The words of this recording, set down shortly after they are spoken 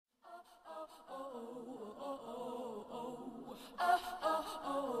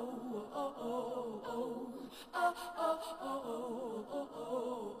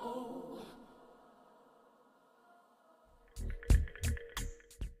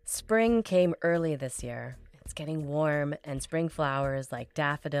Spring came early this year. It's getting warm, and spring flowers like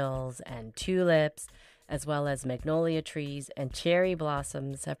daffodils and tulips, as well as magnolia trees and cherry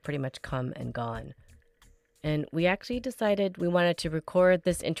blossoms, have pretty much come and gone. And we actually decided we wanted to record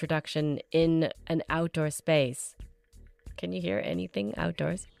this introduction in an outdoor space. Can you hear anything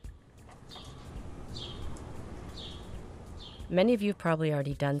outdoors? Many of you have probably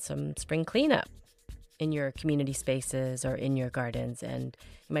already done some spring cleanup in your community spaces or in your gardens, and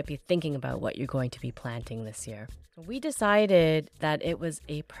you might be thinking about what you're going to be planting this year. We decided that it was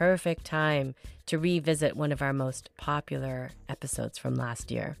a perfect time to revisit one of our most popular episodes from last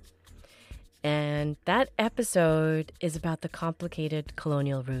year. And that episode is about the complicated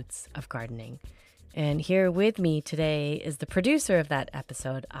colonial roots of gardening. And here with me today is the producer of that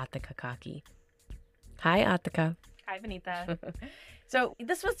episode, Atika Kaki. Hi, Atika. Hi, Vanita. So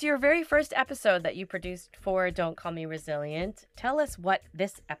this was your very first episode that you produced for Don't Call Me Resilient. Tell us what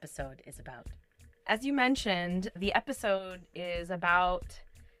this episode is about. As you mentioned, the episode is about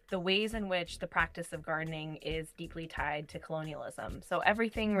the ways in which the practice of gardening is deeply tied to colonialism. So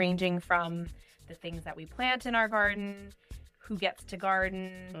everything ranging from the things that we plant in our garden, who gets to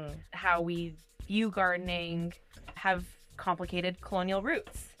garden, how we view gardening, have complicated colonial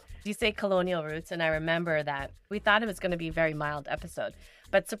roots. You say colonial roots, and I remember that we thought it was going to be a very mild episode,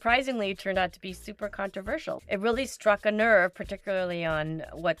 but surprisingly it turned out to be super controversial. It really struck a nerve, particularly on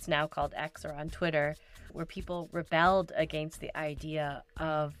what's now called X or on Twitter, where people rebelled against the idea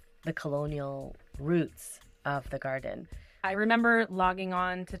of the colonial roots of the garden. I remember logging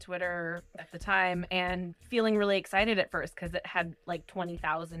on to Twitter at the time and feeling really excited at first because it had like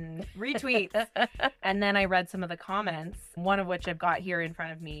 20,000 retweets. And then I read some of the comments, one of which I've got here in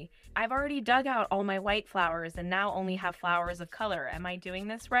front of me. I've already dug out all my white flowers and now only have flowers of color. Am I doing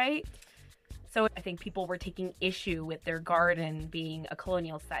this right? So I think people were taking issue with their garden being a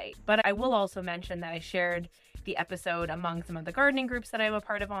colonial site. But I will also mention that I shared the episode among some of the gardening groups that I'm a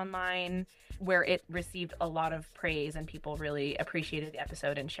part of online, where it received a lot of praise and people really appreciated the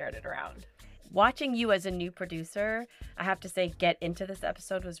episode and shared it around. Watching you as a new producer, I have to say, get into this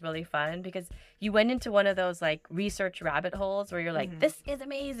episode was really fun because you went into one of those like research rabbit holes where you're like, this is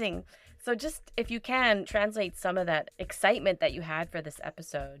amazing. So just, if you can, translate some of that excitement that you had for this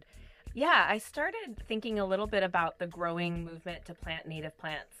episode. Yeah, I started thinking a little bit about the growing movement to plant native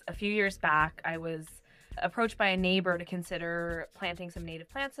plants. A few years back, I was approached by a neighbor to consider planting some native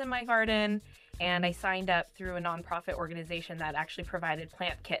plants in my garden, and I signed up through a nonprofit organization that actually provided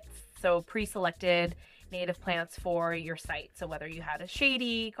plant kits. So pre-selected native plants for your site. So whether you had a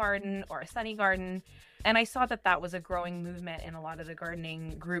shady garden or a sunny garden. And I saw that that was a growing movement in a lot of the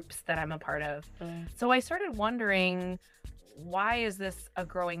gardening groups that I'm a part of. So I started wondering, why is this a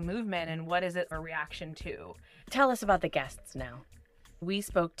growing movement and what is it a reaction to? Tell us about the guests now. We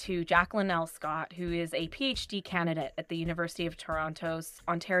spoke to Jacqueline L. Scott, who is a PhD candidate at the University of Toronto's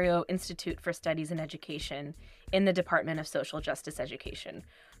Ontario Institute for Studies in Education in the Department of Social Justice Education.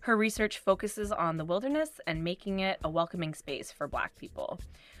 Her research focuses on the wilderness and making it a welcoming space for Black people.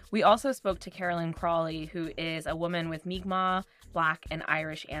 We also spoke to Carolyn Crawley, who is a woman with Mi'kmaq, Black, and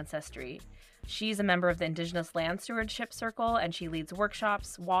Irish ancestry. She's a member of the Indigenous Land Stewardship Circle, and she leads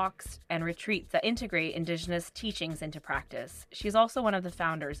workshops, walks, and retreats that integrate Indigenous teachings into practice. She's also one of the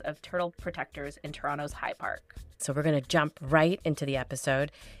founders of Turtle Protectors in Toronto's High Park. So we're going to jump right into the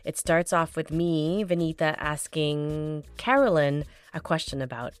episode. It starts off with me, Vanita, asking Carolyn a question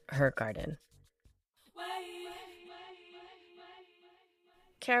about her garden.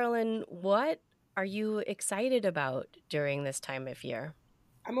 Carolyn, what are you excited about during this time of year?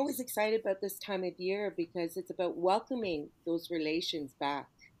 I'm always excited about this time of year because it's about welcoming those relations back,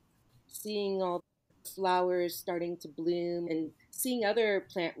 seeing all the flowers starting to bloom and seeing other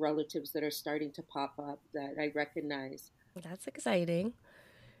plant relatives that are starting to pop up that I recognize. That's exciting.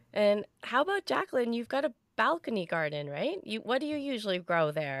 And how about Jacqueline? You've got a balcony garden, right? What do you usually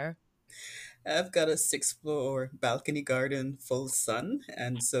grow there? I've got a 6th-floor balcony garden, full sun,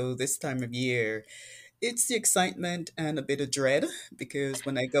 and so this time of year, it's the excitement and a bit of dread because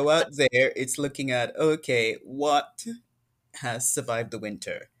when I go out there, it's looking at, okay, what has survived the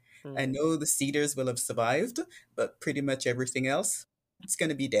winter? I know the cedars will have survived, but pretty much everything else, it's going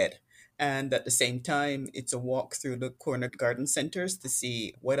to be dead. And at the same time, it's a walk through the corner garden centers to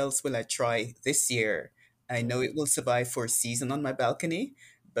see what else will I try this year. I know it will survive for a season on my balcony,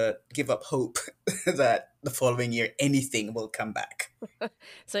 but give up hope that the following year anything will come back.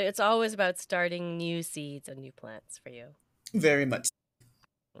 So it's always about starting new seeds and new plants for you. Very much.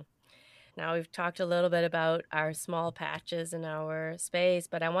 Now we've talked a little bit about our small patches in our space,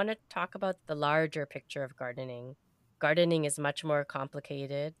 but I want to talk about the larger picture of gardening. Gardening is much more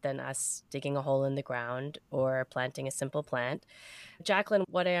complicated than us digging a hole in the ground or planting a simple plant. Jacqueline,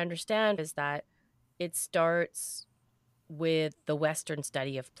 what I understand is that it starts with the Western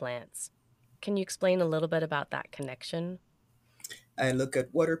study of plants. Can you explain a little bit about that connection? I look at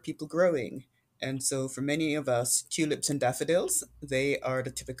what are people growing. And so for many of us, tulips and daffodils, they are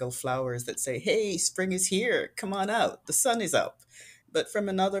the typical flowers that say, hey, spring is here, come on out, the sun is up. But from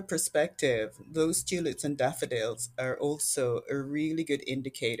another perspective, those tulips and daffodils are also a really good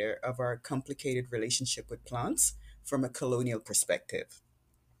indicator of our complicated relationship with plants from a colonial perspective.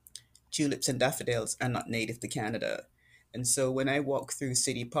 Tulips and daffodils are not native to Canada. And so when I walk through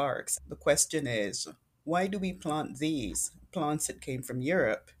city parks, the question is, why do we plant these plants that came from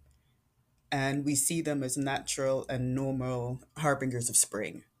Europe and we see them as natural and normal harbingers of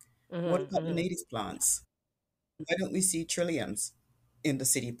spring? What Mm-hmm, about the mm-hmm. native plants? Why don't we see trilliums in the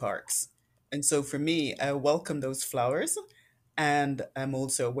city parks? And so for me, I welcome those flowers. And I'm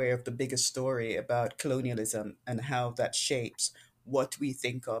also aware of the bigger story about colonialism and how that shapes what we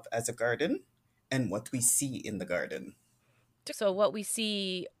think of as a garden and what we see in the garden. So, what we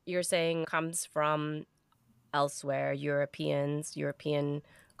see, you're saying, comes from elsewhere, European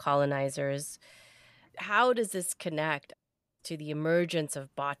colonizers. How does this connect to the emergence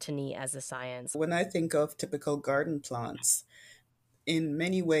of botany as a science? When I think of typical garden plants, in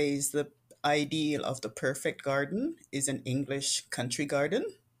many ways, the ideal of the perfect garden is an English country garden.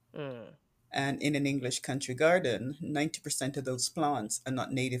 Mm, And in an English country garden, 90% of those plants are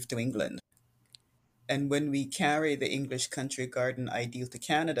not native to England. And when we carry the English country garden ideal to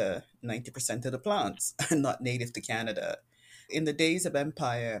Canada, 90% of the plants are not native to Canada. In the days of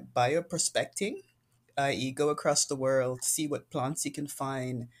empire, bioprospecting, i.e., go across the world, see what plants you can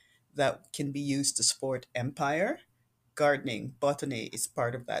find that can be used to support empire, gardening, botany is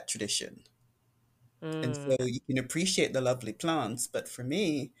part of that tradition. And mm. so you can appreciate the lovely plants, but for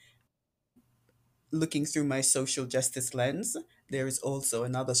me, looking through my social justice lens, there is also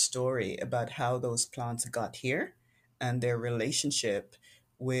another story about how those plants got here and their relationship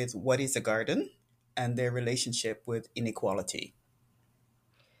with what is a garden and their relationship with inequality.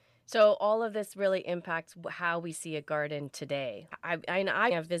 So all of this really impacts how we see a garden today.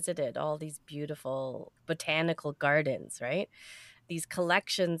 I have visited all these beautiful botanical gardens, right? These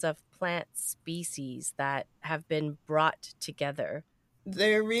collections of plant species that have been brought together.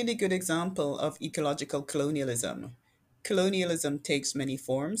 They're a really good example of ecological colonialism. Colonialism takes many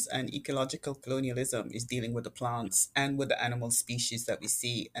forms, and ecological colonialism is dealing with the plants and with the animal species that we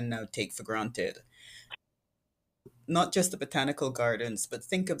see and now take for granted. Not just the botanical gardens, but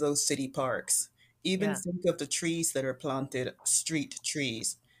think of those city parks. Even Yeah, think of the trees that are planted, street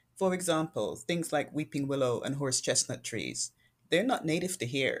trees. For example, things like weeping willow and horse chestnut trees. They're not native to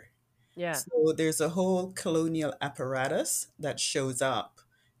here. yeah, So there's a whole colonial apparatus that shows up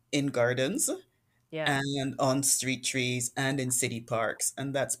in gardens yeah. and on street trees and in city parks.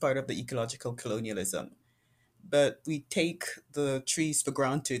 And that's part of the ecological colonialism. But we take the trees for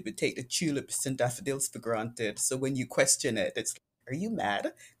granted. We take the tulips and daffodils for granted. So when you question it, it's like, are you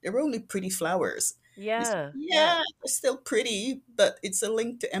mad? They're only pretty flowers. It's, Yeah, yeah. yeah, they're still pretty, but it's a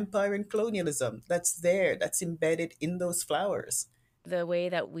link to empire and colonialism. That's there, that's embedded in those flowers. The way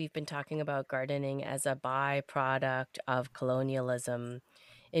that we've been talking about gardening as a byproduct of colonialism,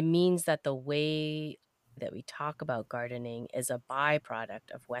 it means that the way that we talk about gardening is a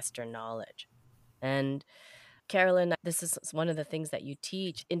byproduct of Western knowledge. And Carolyn, this is one of the things that you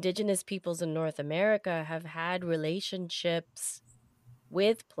teach. Indigenous peoples in North America have had relationships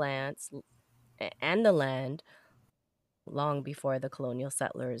with plants and the land long before the colonial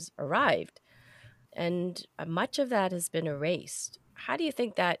settlers arrived. And much of that has been erased. How do you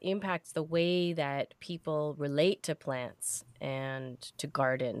think that impacts the way that people relate to plants and to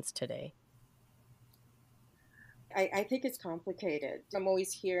gardens today? I think it's complicated. I'm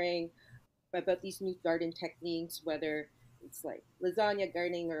always hearing about these new garden techniques, whether it's like lasagna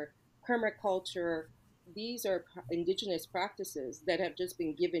gardening or permaculture. These are indigenous practices that have just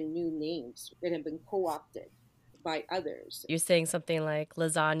been given new names that have been co opted by others. You're saying something like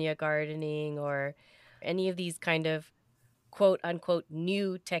lasagna gardening or any of these kind of quote unquote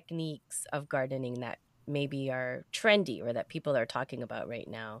new techniques of gardening that maybe are trendy or that people are talking about right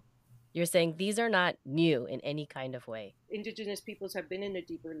now. You're saying these are not new in any kind of way. Indigenous peoples have been in a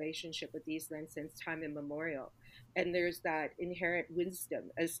deep relationship with these lands since time immemorial. And there's that inherent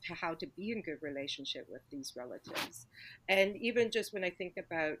wisdom as to how to be in good relationship with these relatives. And even just when I think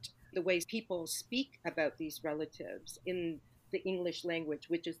about the ways people speak about these relatives in the English language,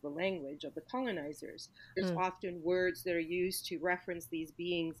 which is the language of the colonizers. There's Mm. often words that are used to reference these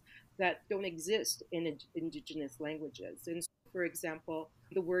beings that don't exist in Indigenous languages. And so, for example,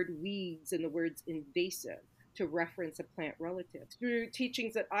 the word weeds and the words invasive to reference a plant relative. Through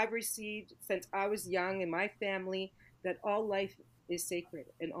teachings that I've received since I was young in my family, that all life is sacred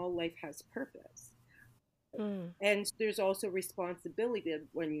and all life has purpose. Mm. And there's also responsibility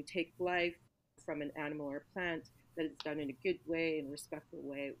when you take life from an animal or plant, that it's done in a good way, in a respectful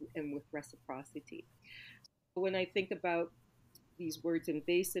way, and with reciprocity. When I think about these words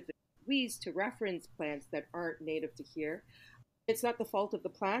invasive weeds to reference plants that aren't native to here, it's not the fault of the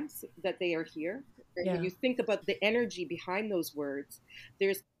plants that they are here. And when Yeah. you think about the energy behind those words,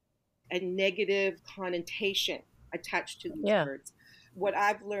 there's a negative connotation attached to these Yeah. words. What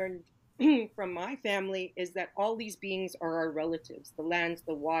I've learned from my family is that all these beings are our relatives: the lands,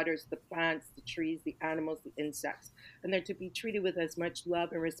 the waters, the plants, the trees, the animals, the insects. And they're to be treated with as much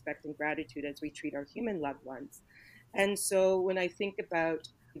love and respect and gratitude as we treat our human loved ones. And so when I think about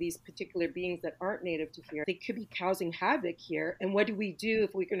these particular beings that aren't native to here, they could be causing havoc here. And what do we do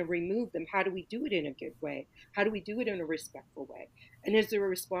if we're going to remove them? How do we do it in a good way? How do we do it in a respectful way? And is there a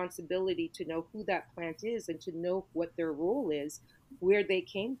responsibility to know who that plant is and to know what their role is, where they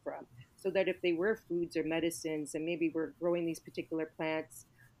came from, so that if they were foods or medicines, and maybe we're growing these particular plants,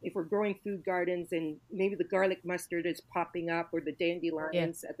 if we're growing food gardens and maybe the garlic mustard is popping up or the Yeah.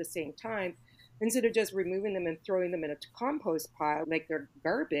 dandelions at the same time, instead of just removing them and throwing them in a compost pile like they're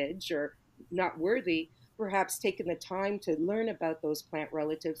garbage or not worthy, perhaps taking the time to learn about those plant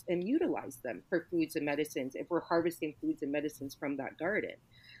relatives and utilize them for foods and medicines if we're harvesting foods and medicines from that garden.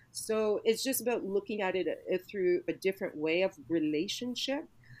 So it's just about looking at it through a different way of relationship.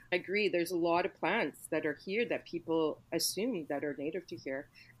 I agree, there's a lot of plants that are here that people assume that are native to here,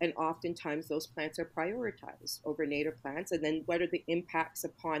 and oftentimes those plants are prioritized over native plants. And then what are the impacts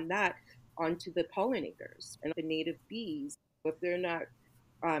upon that onto the pollinators and the native bees? If they're not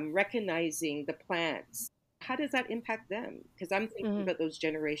recognizing the plants, how does that impact them? Because I'm thinking Mm. about those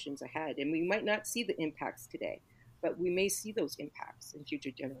generations ahead, and we might not see the impacts today, but we may see those impacts in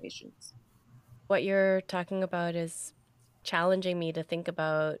future generations. What you're talking about is challenging me to think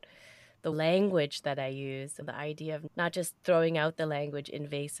about the language that I use, the idea of not just throwing out the language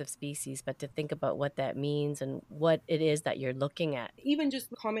invasive species, but to think about what that means and what it is that you're looking at. Even just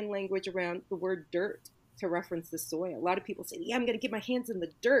the common language around the word dirt to reference the soil. A lot of people say, yeah, I'm going to get my hands in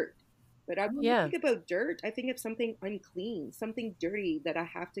the dirt. But when I Yeah. think about dirt, I think of something unclean, something dirty that I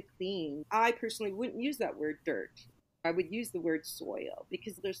have to clean. I personally wouldn't use that word dirt. I would use the word soil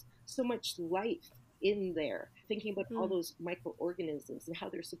because there's so much life in there. Thinking about all Mm. those microorganisms and how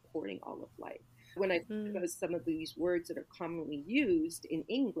they're supporting all of life. When I think Mm. about some of these words that are commonly used in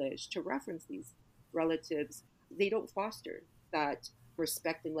English to reference these relatives, they don't foster that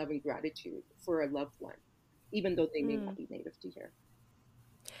respect and love and gratitude for a loved one, even though they may not Mm. be native to here.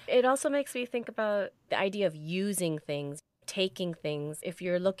 It also makes me think about the idea of using things, taking things. If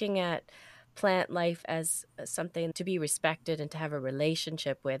you're looking at plant life as something to be respected and to have a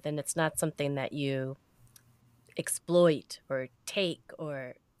relationship with, and it's not something that you exploit or take,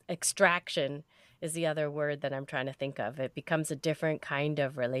 or extraction is the other word that I'm trying to think of. It becomes a different kind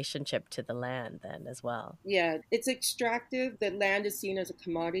of relationship to the land then as well. Yeah, it's extractive. The land is seen as a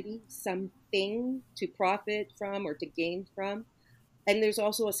commodity, something to profit from or to gain from. And there's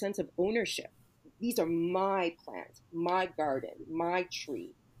also a sense of ownership. These are my plants, my garden, my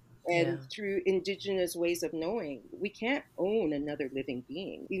tree. Yeah. And through Indigenous ways of knowing, we can't own another living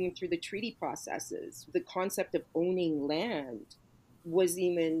being. Even through the treaty processes, the concept of owning land was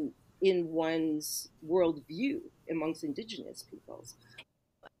even in one's worldview amongst Indigenous peoples.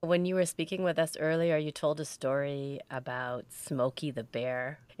 When you were speaking with us earlier, you told a story about Smokey the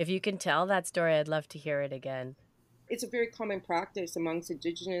bear. If you can tell that story, I'd love to hear it again. It's a very common practice amongst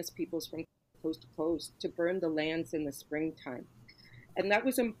Indigenous peoples from coast to coast to burn the lands in the springtime. And that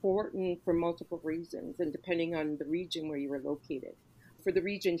was important for multiple reasons, and depending on the region where you were located. For the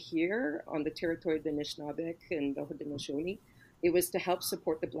region here, on the territory of the Anishinaabeg and the Haudenosaunee, it was to help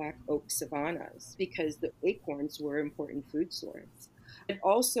support the black oak savannas because the acorns were an important food source. And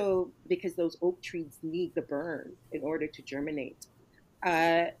also because those oak trees need the burn in order to germinate.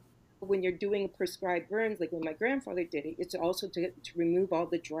 Uh, when you're doing prescribed burns, like when my grandfather did it, it's also to remove all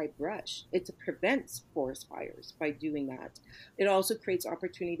the dry brush. It prevents forest fires by doing that. It also creates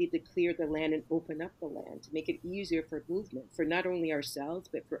opportunity to clear the land and open up the land to make it easier for movement for not only ourselves,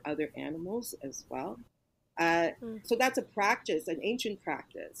 but for other animals as well. Mm. So that's a practice, an ancient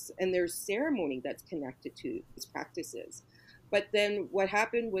practice, and there's ceremony that's connected to these practices. But then what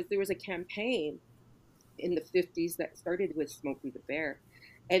happened was there was a campaign in the 50s that started with Smokey the Bear.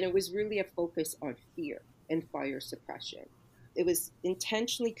 And it was really a focus on fear and fire suppression. It was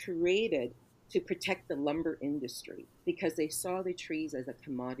intentionally created to protect the lumber industry because they saw the trees as a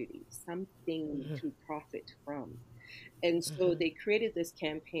commodity, something Mm-hmm. to profit from. And so Mm-hmm. they created this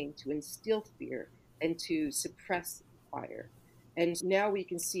campaign to instill fear and to suppress fire. And now we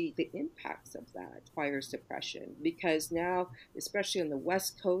can see the impacts of that fire suppression because now, especially on the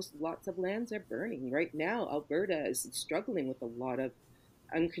West Coast, lots of lands are burning. Right now, Alberta is struggling with a lot of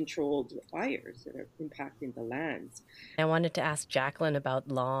uncontrolled fires that are impacting the lands. I wanted to ask Jacqueline about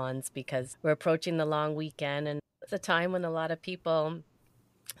lawns because we're approaching the long weekend and it's a time when a lot of people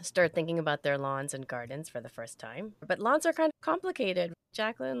start thinking about their lawns and gardens for the first time. But lawns are kind of complicated.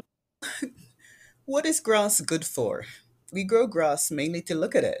 Jacqueline? What is grass good for? We grow grass mainly to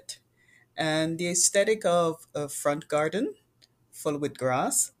look at it. And the aesthetic of a front garden full with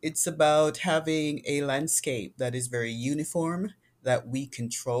grass, it's about having a landscape that is very uniform, that we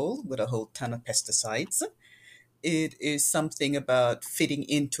control with a whole ton of pesticides. It is something about fitting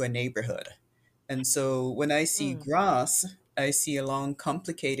into a neighborhood. And so when I see Mm, grass, I see a long,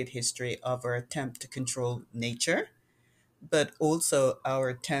 complicated history of our attempt to control nature, but also our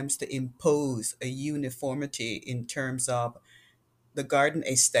attempts to impose a uniformity in terms of the garden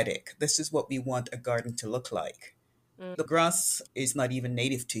aesthetic. This is what we want a garden to look like. mm, The grass is not even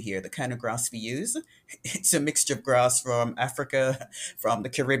native to here, the kind of grass we use. It's a mixture of grass from Africa, from the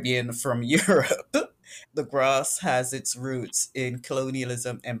Caribbean, from Europe. The grass has its roots in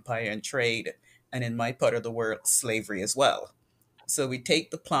colonialism, empire, and trade, and in my part of the world, slavery as well. So we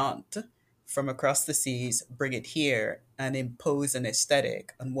take the plant from across the seas, bring it here, and impose an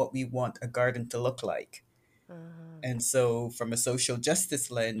aesthetic on what we want a garden to look like. uh-huh. And so, from a social justice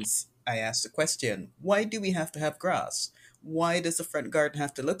lens, I asked the question, why do we have to have grass? Why does the front garden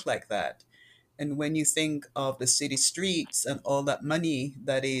have to look like that? And when you think of the city streets and all that money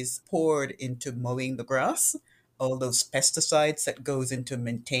that is poured into mowing the grass, all those pesticides that goes into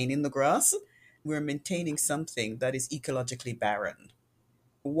maintaining the grass, we're maintaining something that is ecologically barren.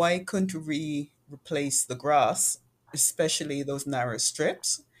 Why couldn't we replace the grass, especially those narrow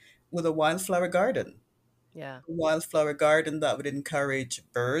strips, with a wildflower garden? Yeah. Wildflower garden that would encourage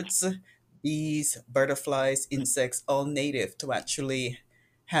birds, bees, butterflies, insects, all native to actually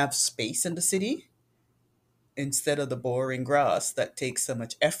have space in the city instead of the boring grass that takes so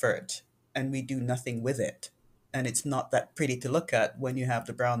much effort and we do nothing with it. And it's not that pretty to look at when you have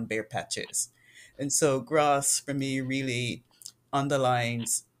the brown bare patches. And so, grass for me really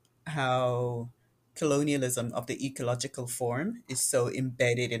underlines how colonialism of the ecological form is so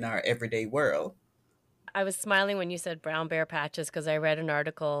embedded in our everyday world. I was smiling when you said brown bear patches because I read an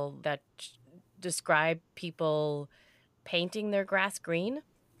article that described people painting their grass green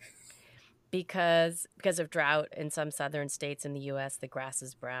because of drought in some southern states in the US. The grass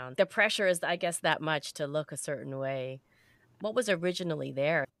is brown. The pressure is, I guess, that much to look a certain way. What was originally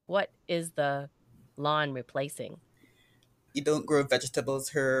there? What is the lawn replacing? You don't grow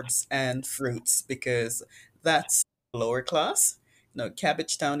vegetables, herbs, and fruits because that's lower class.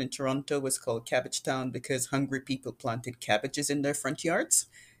 Cabbage Town in Toronto was called Cabbage Town because hungry people planted cabbages in their front yards,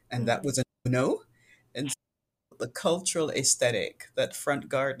 and that Mm, was a no. And so the cultural aesthetic that front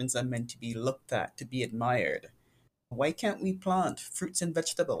gardens are meant to be looked at, to be admired. Why can't we plant fruits and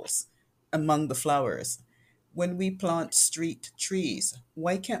vegetables among the flowers? When we plant street trees,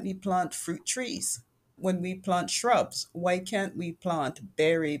 why can't we plant fruit trees? When we plant shrubs, why can't we plant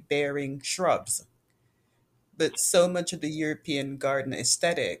berry bearing shrubs? But so much of the European garden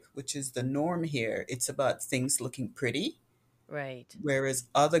aesthetic, which is the norm here, it's about things looking pretty. right. Whereas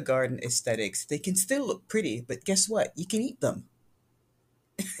other garden aesthetics, they can still look pretty, but guess what? You can eat them.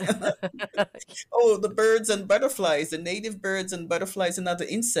 Oh, the birds and butterflies, the native birds and butterflies and other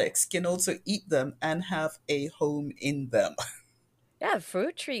insects can also eat them and have a home in them. Yeah,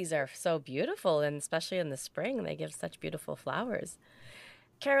 fruit trees are so beautiful, and especially in the spring, they give such beautiful flowers.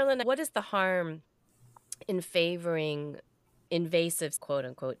 Carolyn, what is the harm in favoring invasive, quote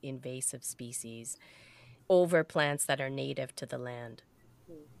unquote, invasive species over plants that are native to the land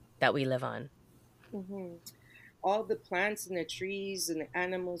that we live on? Mm-hmm. All the plants and the trees and the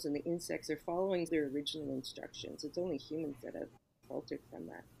animals and the insects are following their original instructions. It's only humans that have faltered from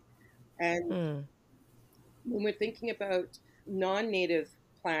that. And Hmm, when we're thinking about non-native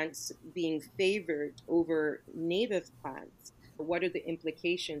plants being favored over native plants, what are the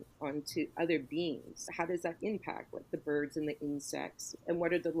implications onto other beings? How does that impact like the birds and the insects? And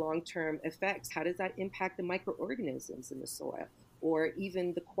what are the long-term effects? How does that impact the microorganisms in the soil or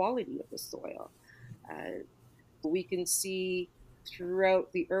even the quality of the soil? We can see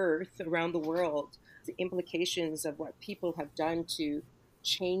throughout the earth, around the world, the implications of what people have done to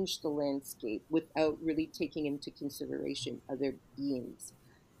change the landscape without really taking into consideration other beings.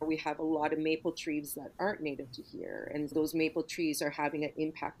 We have a lot of maple trees that aren't native to here, and those maple trees are having an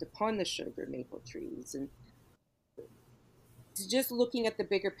impact upon the sugar maple trees. And just looking at the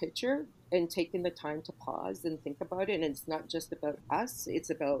bigger picture and taking the time to pause and think about it. And it's not just about us,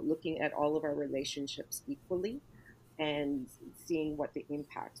 it's about looking at all of our relationships equally and seeing what the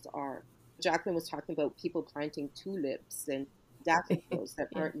impacts are. Jacqueline was talking about people planting tulips and daffodils that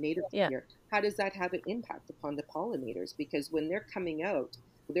Yeah. aren't native Yeah. here. How does that have an impact upon the pollinators? Because when they're coming out,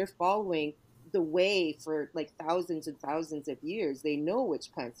 they're following the way for like thousands and thousands of years. They know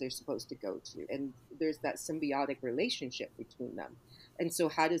which plants they're supposed to go to, and there's that symbiotic relationship between them. And so,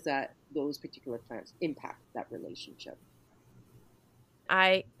 how does that those particular plants impact that relationship?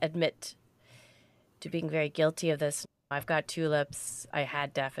 I admit to being very guilty of this. I've got tulips. I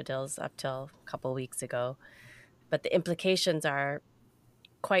had daffodils up till a couple weeks ago, but the implications are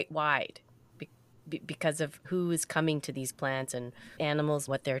quite wide because of who is coming to these plants and animals,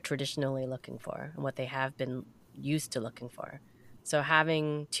 what they're traditionally looking for and what they have been used to looking for. So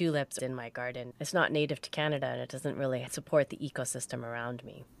having tulips in my garden, it's not native to Canada and it doesn't really support the ecosystem around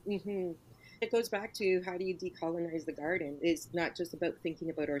me. Mm-hmm. It goes back to how do you decolonize the garden? It's not just about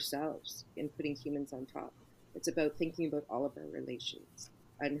thinking about ourselves and putting humans on top. It's about thinking about all of our relations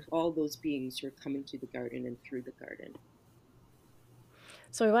and all those beings who are coming to the garden and through the garden.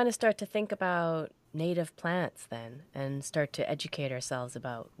 So we want to start to think about native plants then and start to educate ourselves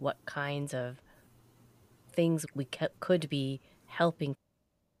about what kinds of things we could be helping.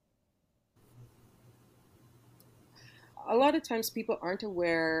 A lot of times people aren't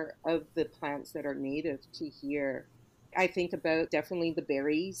aware of the plants that are native to here. I think about definitely the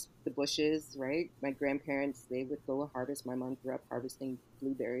berries, the bushes, right? My grandparents, they would go harvest. My mom grew up harvesting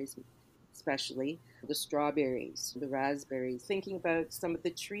blueberries, especially the strawberries, the raspberries. Thinking about some of the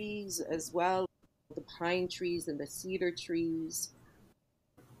trees as well, the pine trees and the cedar trees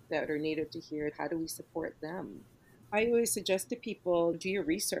that are native to here. How do we support them? I always suggest to people do your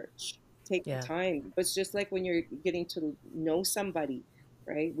research, take the Yeah. time. It's just like when you're getting to know somebody,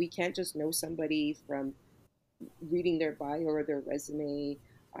 right? We can't just know somebody from reading their bio or their resume.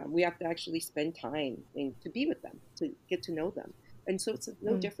 We have to actually spend time to be with them, to get to know them. And so it's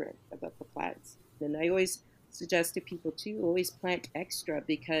no different about the plants. And I always suggest to people too, always plant extra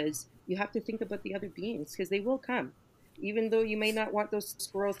because you have to think about the other beings because they will come. Even though you may not want those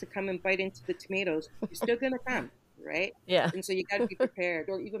squirrels to come and bite into the tomatoes, they're still going to come, right? Yeah. And so you got to be prepared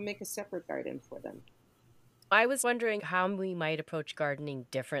or even make a separate garden for them. I was wondering how we might approach gardening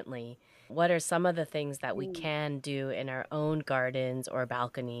differently. What are some of the things that we can do in our own gardens or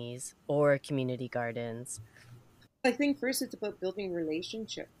balconies or community gardens? I think first it's about building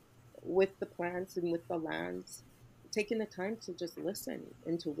relationship with the plants and with the lands, taking the time to just listen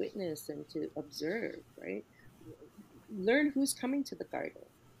and to witness and to observe, right? Learn who's coming to the garden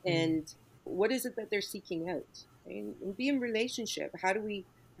and what is it that they're seeking out, and be in relationship. How do we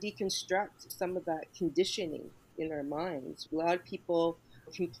deconstruct some of that conditioning in our minds? A lot of people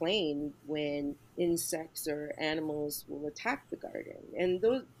complain when insects or animals will attack the garden, and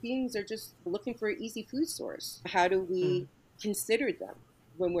those beings are just looking for an easy food source. How do we consider them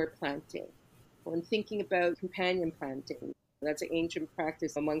when we're planting? When thinking about companion planting, that's an ancient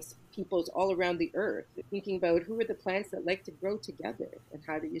practice amongst peoples all around the earth. Thinking about who are the plants that like to grow together and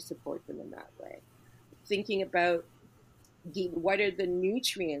how do you support them in that way. Thinking about what are the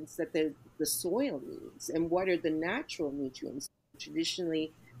nutrients that the soil needs and what are the natural nutrients.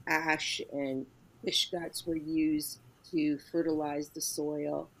 Traditionally, ash and fish guts were used to fertilize the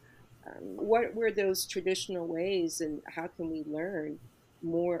soil. What were those traditional ways and how can we learn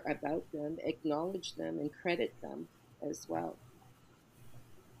more about them, acknowledge them, and credit them as well?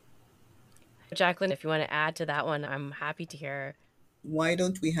 Jacqueline, if you want to add to that one, I'm happy to hear. Why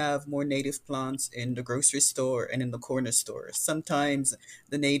don't we have more native plants in the grocery store and in the corner store? Sometimes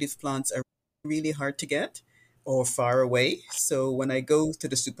the native plants are really hard to get or far away. So when I go to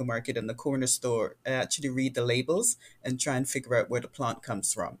the supermarket and the corner store, I actually read the labels and try and figure out where the plant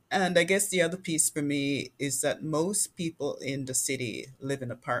comes from. And I guess the other piece for me is that most people in the city live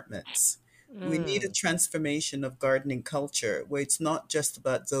in apartments. We need a transformation of gardening culture where it's not just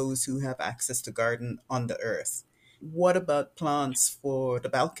about those who have access to garden on the earth. What about plants for the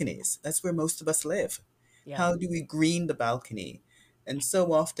balconies? That's where most of us live. Yeah. How do we green the balcony? And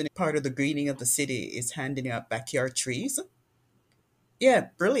so often, part of the greening of the city is handing out backyard trees. Yeah,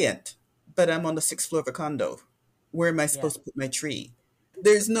 brilliant. But I'm on the sixth floor of a condo. Where am I Yeah. supposed to put my tree?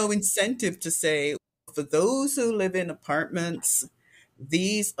 There's no incentive to say, For those who live in apartments,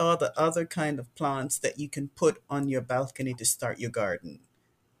 these are the other kind of plants that you can put on your balcony to start your garden.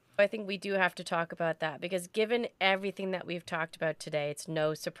 I think we do have to talk about that because, given everything that we've talked about today, it's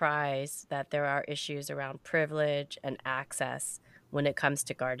no surprise that there are issues around privilege and access when it comes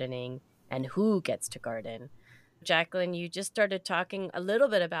to gardening and who gets to garden. Jacqueline, you just started talking a little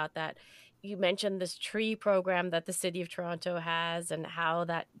bit about that. You mentioned this tree program that the City of Toronto has and how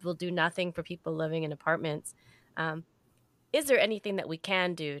that will do nothing for people living in apartments. Um, is there anything that we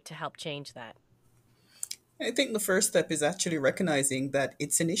can do to help change that? I think the first step is actually recognizing that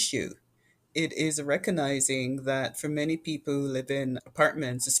it's an issue. It is recognizing that for many people who live in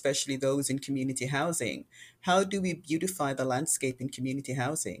apartments, especially those in community housing, how do we beautify the landscape in community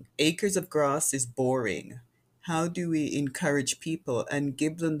housing? Acres of grass is boring. How do we encourage people and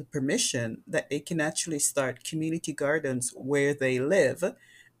give them the permission that they can actually start community gardens where they live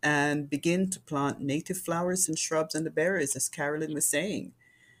and begin to plant native flowers and shrubs and the berries, as Carolyn was saying?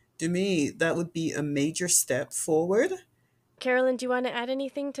 To me, that would be a major step forward. Carolyn, do you want to add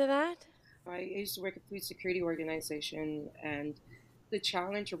anything to that? I used to work at a food security organization, and the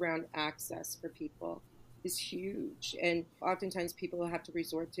challenge around access for people is huge. And oftentimes people have to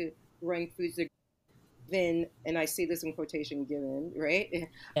resort to growing foods that given, and I say this in quotation given, right?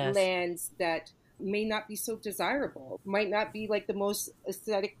 Yes. Lands that may not be so desirable, might not be like the most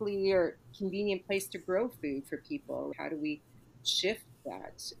aesthetically or convenient place to grow food for people. How do we shift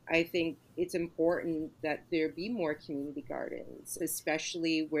that? I think it's important that there be more community gardens,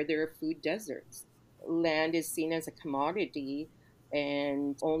 especially where there are food deserts. Land is seen as a commodity,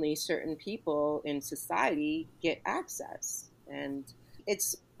 and only certain people in society get access. And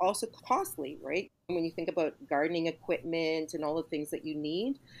it's also costly, right? When you think about gardening equipment and all the things that you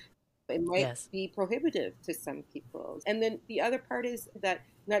need, it might Yes. be prohibitive to some people. And then the other part is that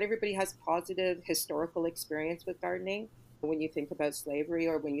not everybody has positive historical experience with gardening. When you think about slavery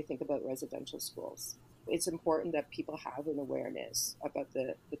or when you think about residential schools, it's important that people have an awareness about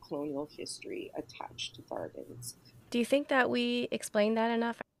the colonial history attached to gardens. Do you think that we explained that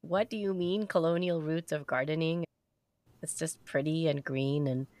enough? What do you mean, colonial roots of gardening? It's just pretty and green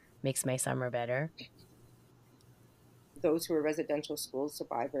and makes my summer better. Those who are residential school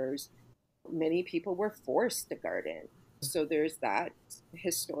survivors, many people were forced to garden. So there's that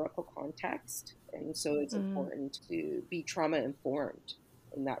historical context. And so it's Mm. important to be trauma informed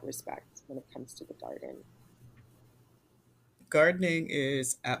in that respect when it comes to the garden. Gardening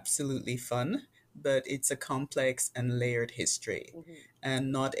is absolutely fun, but it's a complex and layered history. Mm-hmm.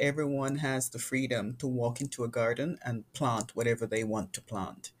 And not everyone has the freedom to walk into a garden and plant whatever they want to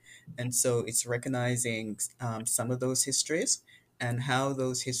plant. And so it's recognizing some of those histories and how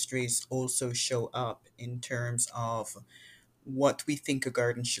those histories also show up in terms of what we think a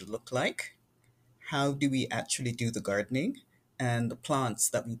garden should look like, how do we actually do the gardening, and the plants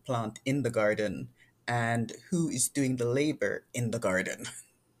that we plant in the garden, and who is doing the labor in the garden.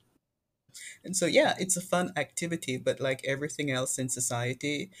 And so, yeah, it's a fun activity, but like everything else in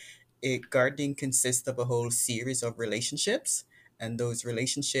society, gardening consists of a whole series of relationships, and those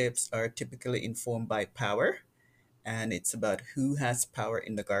relationships are typically informed by power. And it's about who has power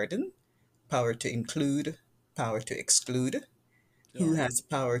in the garden, power to include, power to exclude, who Yes. has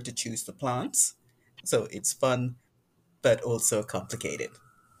power to choose the plants. So it's fun, but also complicated.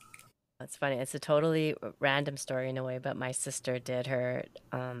 It's funny. It's a totally random story in a way, but my sister did her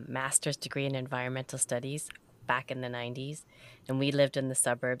master's degree in environmental studies back in the 90s. And we lived in the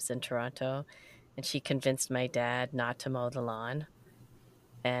suburbs in Toronto. And she convinced my dad not to mow the lawn.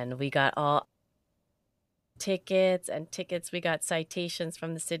 And we got all tickets and tickets. We got citations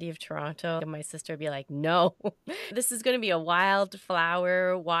from the city of Toronto. And my sister would be like, no, this is going to be a wild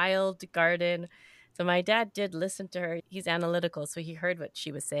flower, wild garden. So my dad did listen to her. He's analytical, so he heard what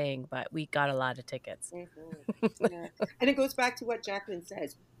she was saying, but we got a lot of tickets. Mm-hmm. Yeah. And it goes back to what Jacqueline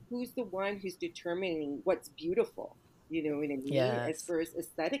says. Who's the one who's determining what's beautiful? You know what I mean? As Yes. far as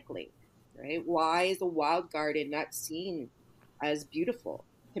aesthetically, right? Why is a wild garden not seen as beautiful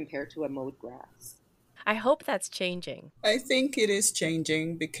compared to a mowed grass? I hope that's changing. I think it is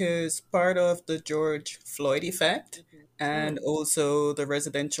changing because part of the George Floyd effect Mm-hmm. and Mm. also the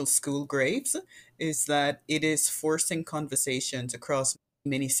residential school graves is that it is forcing conversations across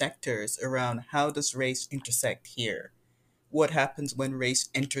many sectors around how does race intersect here? What happens when race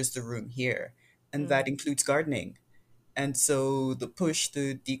enters the room here? And Mm. that includes gardening. And so the push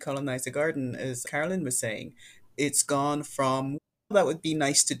to decolonize the garden, as Carolyn was saying, it's gone from that would be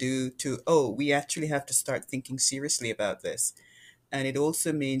nice to do to, oh, we actually have to start thinking seriously about this. And it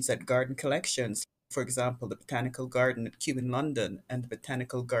also means that garden collections, for example, the Botanical Garden at Kew in London and the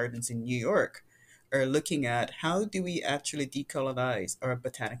Botanical Gardens in New York, are looking at how do we actually decolonize our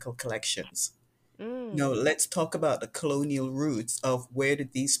botanical collections. No, let's talk about the colonial roots of where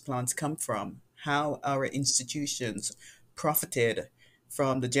did these plants come from, how our institutions profited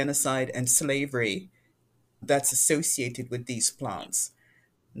from the genocide and slavery that's associated with these plants.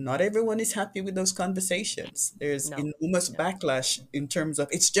 Not everyone is happy with those conversations. There's No, enormous no. backlash in terms of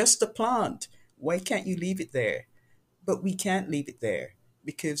it's just a plant. Why can't you leave it there? But we can't leave it there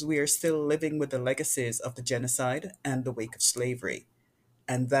because we are still living with the legacies of the genocide and the wake of slavery.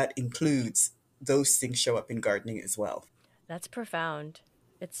 And that includes those things show up in gardening as well. That's profound.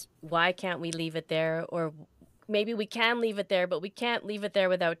 It's why can't we leave it there? Or maybe we can leave it there, but we can't leave it there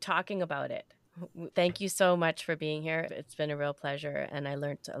without talking about it. Thank you so much for being here. It's been a real pleasure, and I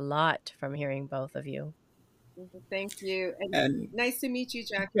learned a lot from hearing both of you. Thank you. And And nice to meet you,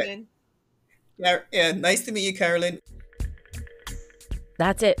 yeah, Jacqueline. yeah, nice to meet you, Carolyn.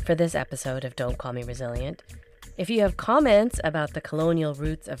 That's it for this episode of Don't Call Me Resilient. If you have comments about the colonial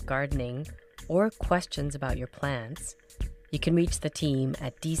roots of gardening or questions about your plants, you can reach the team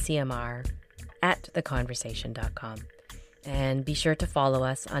at dcmr@theconversation.com. And be sure to follow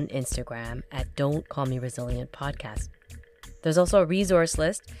us on Instagram at Don't Call Me Resilient Podcast. There's also a resource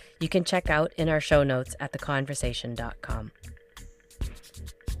list you can check out in our show notes at theconversation.com.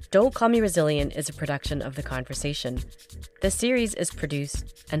 Don't Call Me Resilient is a production of The Conversation. The series is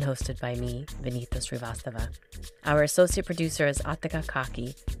produced and hosted by me, Vinitha Srivastava. Our associate producer is Atika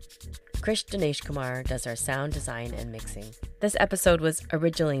Kaki. Krish Dinesh Kumar does our sound design and mixing. This episode was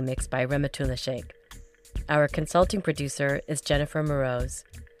originally mixed by Rematula Sheikh. Our consulting producer is Jennifer Morose.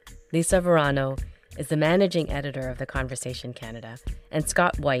 Lisa Verano is the managing editor of The Conversation Canada, and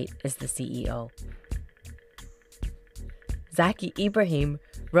Scott White is the CEO. Zaki Ibrahim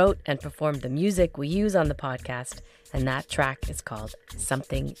wrote and performed the music we use on the podcast, and that track is called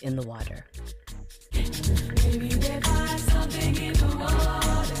Something in the Water.